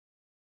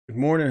Good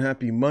morning,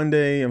 happy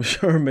Monday. I'm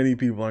sure many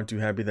people aren't too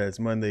happy that it's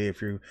Monday.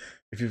 If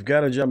you've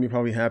got a job, you're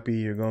probably happy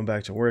you're going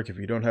back to work. If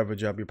you don't have a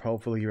job,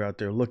 hopefully you're out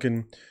there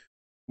looking.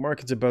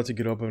 Market's about to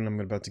get open. I'm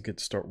about to get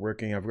to start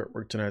working. I've got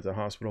work tonight at the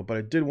hospital, but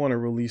I did want to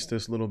release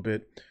this little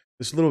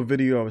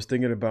video. I was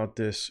thinking about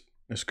this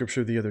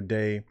scripture the other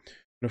day,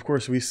 and of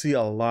course we see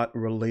a lot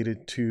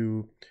related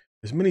to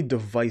as many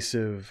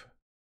divisive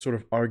sort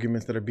of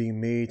arguments that are being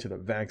made to the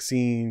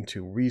vaccine,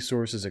 to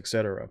resources,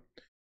 etc.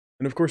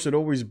 And of course, it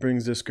always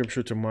brings this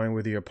scripture to mind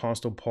with the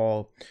Apostle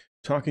Paul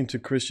talking to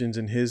Christians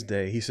in his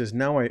day. He says,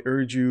 "Now I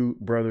urge you,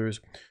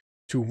 brothers,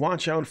 to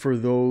watch out for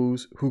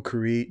those who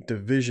create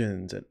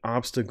divisions and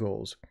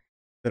obstacles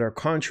that are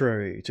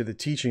contrary to the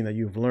teaching that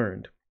you've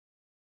learned."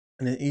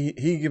 And then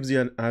he gives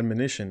the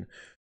admonition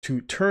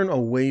to turn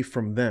away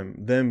from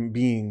them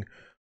being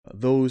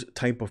those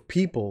type of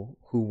people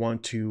who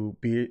want to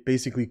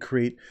basically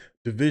create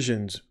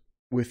divisions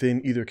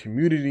within either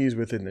communities,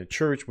 within the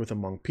church, with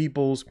among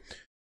peoples.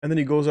 And then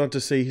he goes on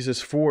to say, he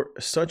says, "For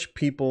such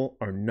people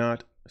are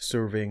not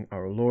serving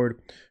our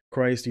Lord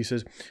Christ," he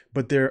says,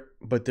 but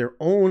their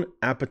own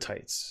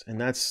appetites. And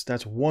that's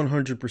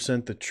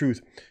 100% the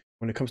truth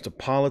when it comes to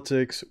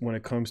politics, when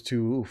it comes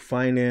to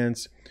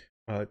finance.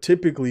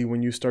 Typically,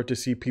 when you start to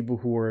see people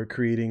who are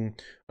creating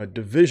a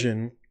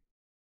division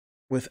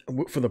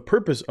for the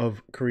purpose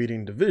of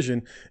creating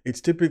division,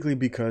 it's typically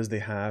because they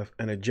have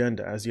an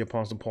agenda, as the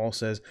Apostle Paul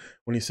says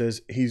when he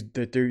says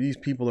these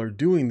people are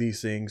doing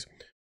these things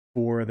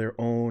for their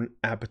own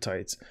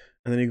appetites.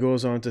 And then he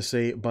goes on to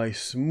say, by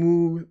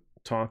smooth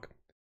talk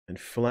and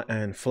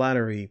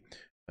flattery,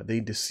 they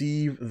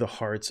deceive the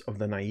hearts of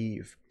the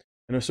naive.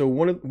 And so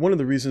one of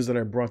the reasons that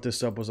I brought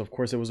this up was, of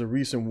course, there was a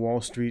recent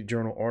Wall Street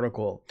Journal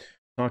article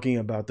talking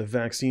about the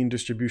vaccine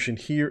distribution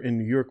here in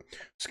New York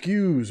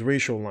skews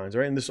racial lines,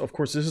 right? And this, of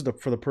course, this is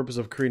for the purpose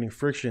of creating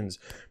frictions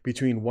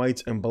between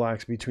whites and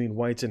blacks, between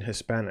whites and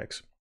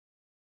Hispanics.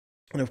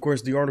 And of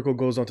course, the article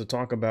goes on to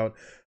talk about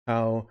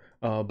how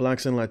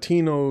blacks and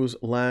Latinos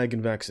lag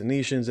in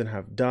vaccinations and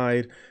have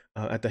died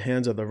at the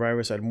hands of the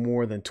virus at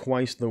more than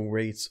twice the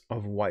rates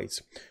of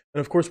whites. And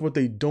of course, what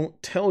they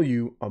don't tell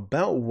you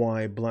about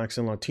why blacks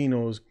and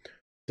Latinos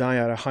die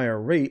at a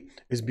higher rate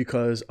is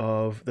because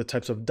of the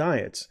types of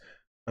diets.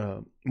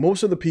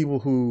 Most of the people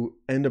who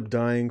end up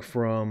dying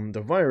from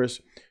the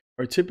virus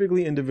are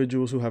typically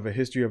individuals who have a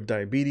history of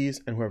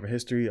diabetes and who have a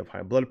history of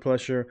high blood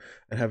pressure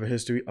and have a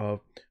history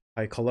of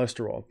high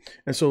cholesterol.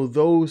 And so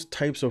those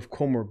types of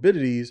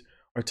comorbidities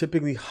are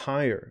typically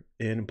higher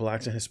in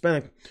blacks and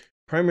Hispanic,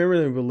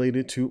 primarily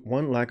related to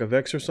one, lack of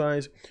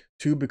exercise,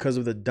 two, because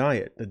of the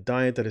diet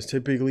that is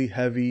typically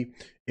heavy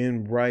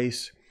in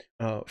rice,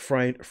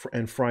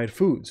 fried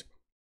foods.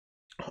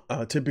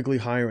 Typically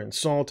higher in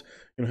salt.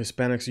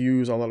 Hispanics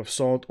use a lot of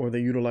salt, or they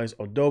utilize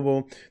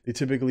adobo. They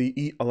typically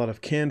eat a lot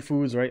of canned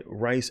foods, right?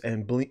 Rice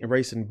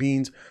and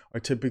beans are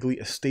typically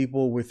a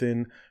staple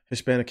within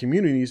Hispanic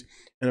communities.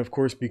 And of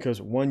course,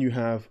 because one, you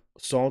have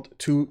salt,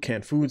 two,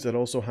 canned foods that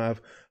also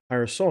have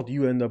higher salt,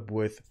 you end up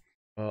with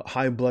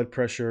high blood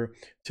pressure.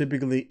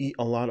 Typically eat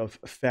a lot of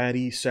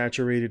fatty,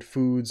 saturated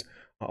foods.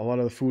 A lot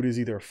of the food is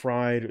either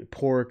fried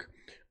pork,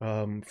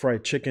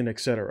 fried chicken,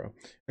 etc.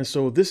 And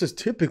so this is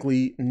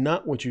typically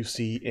not what you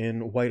see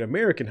in white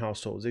American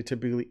households. They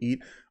typically eat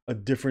a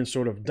different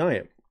sort of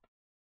diet.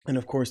 And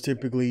of course,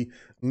 typically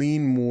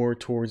lean more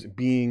towards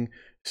being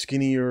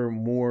skinnier,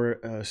 more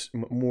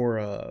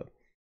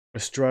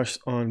stress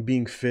on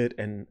being fit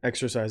and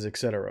exercise,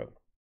 etc.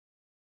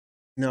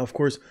 Now, of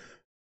course,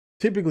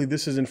 typically,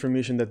 this is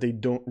information that they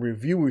don't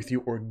review with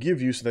you or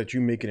give you so that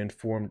you make an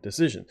informed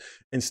decision.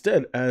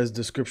 Instead, as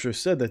the scripture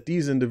said, that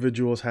these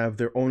individuals have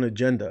their own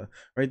agenda,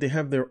 right? They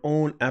have their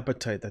own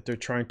appetite that they're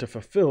trying to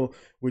fulfill,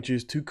 which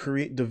is to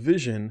create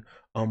division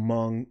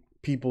among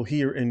people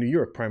here in New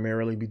York,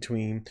 primarily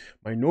between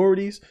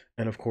minorities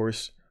and, of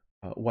course,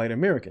 white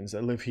Americans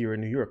that live here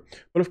in New York.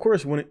 But of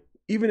course,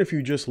 even if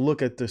you just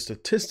look at the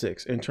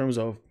statistics in terms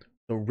of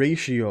the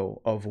ratio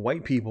of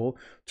white people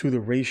to the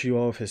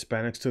ratio of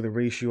Hispanics to the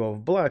ratio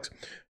of blacks,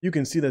 you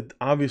can see that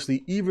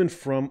obviously, even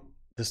from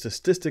the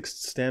statistics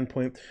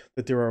standpoint,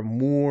 that there are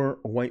more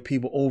white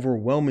people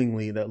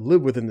overwhelmingly that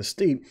live within the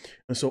state.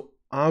 And so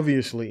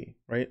obviously,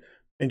 right,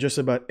 in just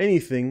about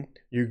anything,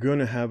 you're going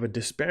to have a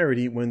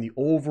disparity when the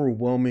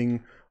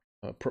overwhelming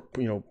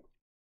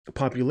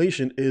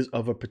population is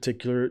of a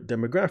particular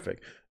demographic.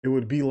 It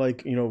would be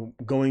like,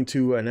 going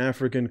to an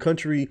African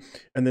country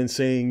and then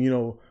saying,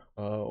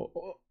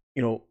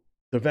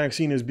 the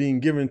vaccine is being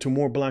given to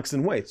more blacks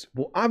than whites.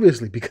 Well,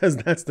 obviously, because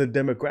that's the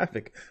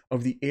demographic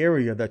of the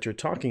area that you're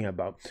talking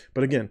about.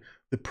 But again,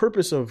 the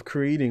purpose of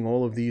creating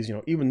all of these,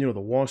 even,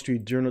 the Wall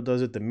Street Journal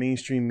does it, the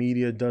mainstream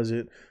media does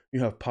it, you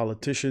have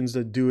politicians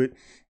that do it.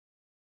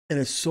 And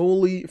it's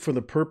solely for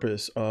the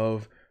purpose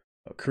of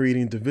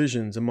creating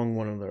divisions among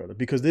one another,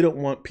 because they don't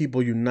want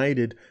people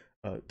united.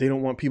 They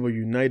don't want people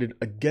united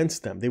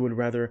against them. They would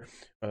rather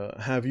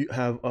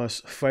have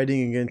us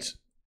fighting against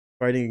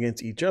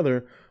each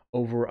other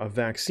over a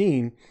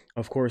vaccine,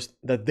 of course,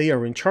 that they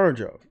are in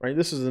charge of, right?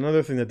 This is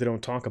another thing that they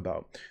don't talk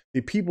about.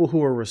 The people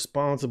who are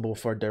responsible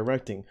for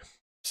directing,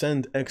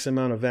 send X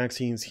amount of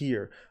vaccines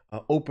here,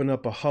 open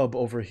up a hub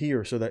over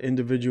here so that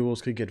individuals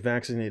could get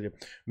vaccinated,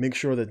 make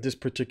sure that this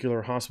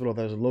particular hospital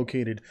that is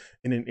located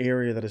in an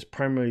area that is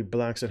primarily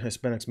Blacks and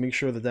Hispanics, make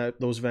sure that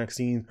those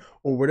vaccines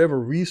or whatever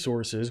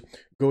resources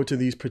go to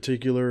these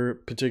particular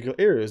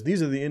areas.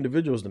 These are the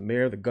individuals, the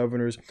mayor, the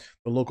governors,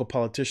 the local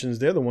politicians.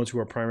 They're the ones who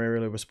are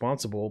primarily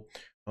responsible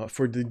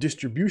for the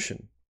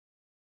distribution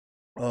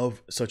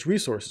of such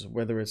resources,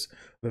 whether it's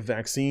the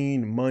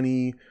vaccine,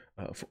 money,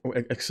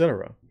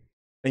 etc.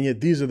 And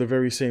yet these are the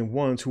very same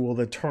ones who will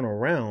then turn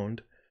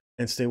around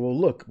and say, well,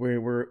 look,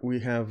 we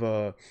have,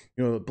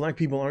 Black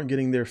people aren't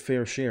getting their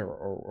fair share,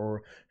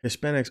 or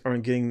Hispanics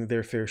aren't getting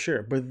their fair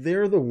share. But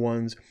they're the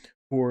ones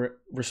who are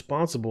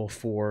responsible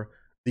for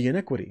the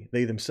inequity.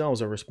 They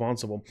themselves are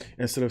responsible.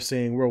 Instead of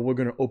saying, well, we're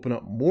going to open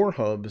up more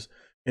hubs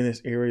in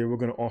this area, we're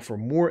going to offer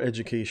more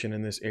education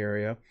in this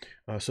area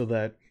so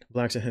that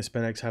Blacks and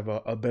Hispanics have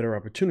a better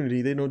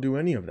opportunity, they don't do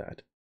any of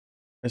that.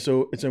 And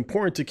so it's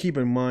important to keep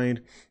in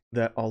mind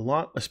that a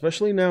lot,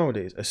 especially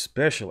nowadays,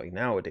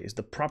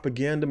 the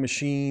propaganda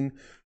machine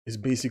is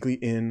basically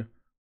in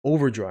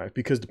overdrive,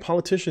 because the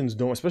politicians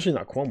don't, especially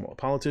not Cuomo,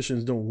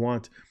 politicians don't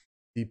want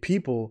the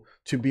people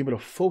to be able to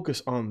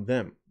focus on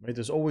them, right?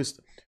 There's always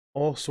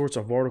all sorts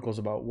of articles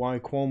about why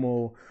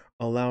Cuomo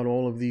allowed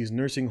all of these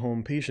nursing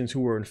home patients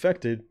who were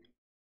infected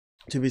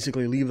to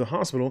basically leave the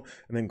hospital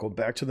and then go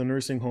back to the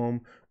nursing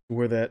home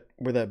where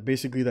that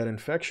basically that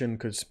infection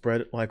could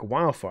spread like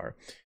wildfire.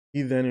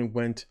 He then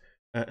went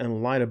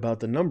and lied about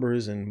the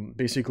numbers and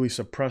basically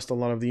suppressed a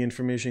lot of the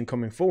information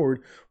coming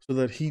forward so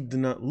that he did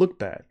not look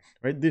bad,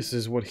 right? This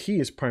is what he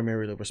is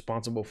primarily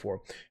responsible for.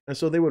 And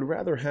so they would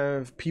rather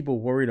have people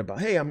worried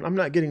about, hey, I'm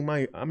not getting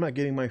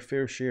my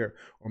fair share,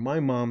 or my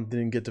mom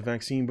didn't get the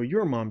vaccine, but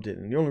your mom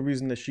didn't. The only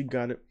reason that she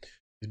got it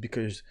is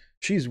because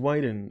she's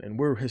white and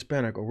we're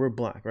Hispanic or we're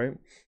Black, right?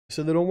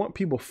 So they don't want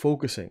people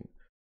focusing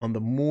on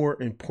the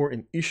more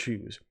important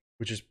issues,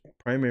 which is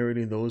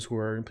primarily those who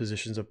are in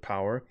positions of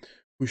power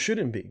who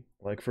shouldn't be.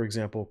 Like, for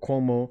example,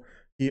 Cuomo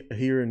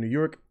here in New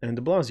York and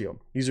de Blasio.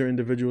 These are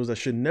individuals that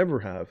should never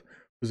have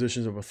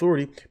positions of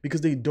authority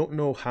because they don't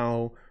know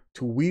how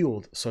to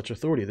wield such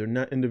authority. They're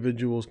not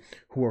individuals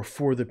who are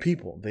for the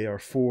people. They are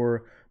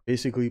for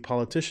basically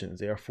politicians.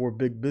 They are for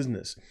big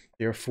business.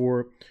 They are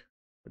for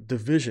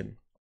division.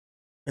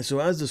 And so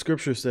as the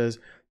scripture says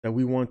that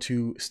we want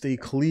to stay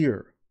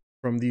clear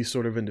from these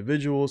sort of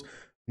individuals,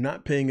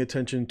 not paying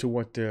attention to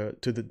what to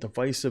the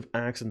divisive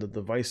acts and the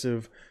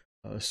divisive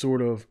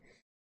sort of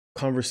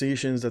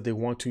conversations that they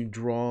want to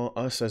draw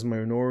us as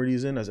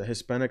minorities in. As a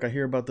Hispanic, I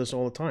hear about this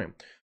all the time.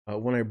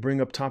 When I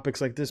bring up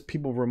topics like this,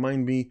 people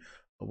remind me,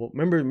 well,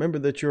 remember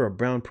that you're a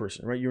brown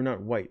person, right? You're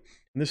not white.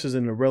 And this is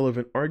an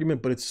irrelevant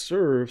argument, but it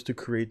serves to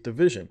create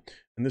division.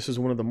 And this is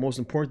one of the most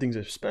important things,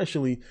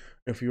 especially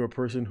if you're a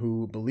person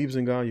who believes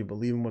in God, you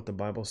believe in what the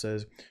Bible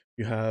says,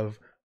 you have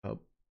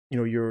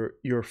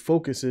your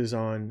focus is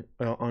on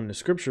the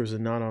scriptures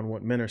and not on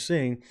what men are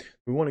saying.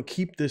 We want to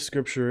keep this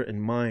scripture in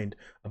mind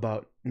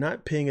about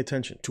not paying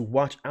attention, to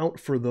watch out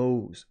for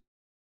those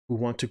who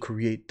want to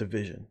create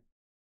division.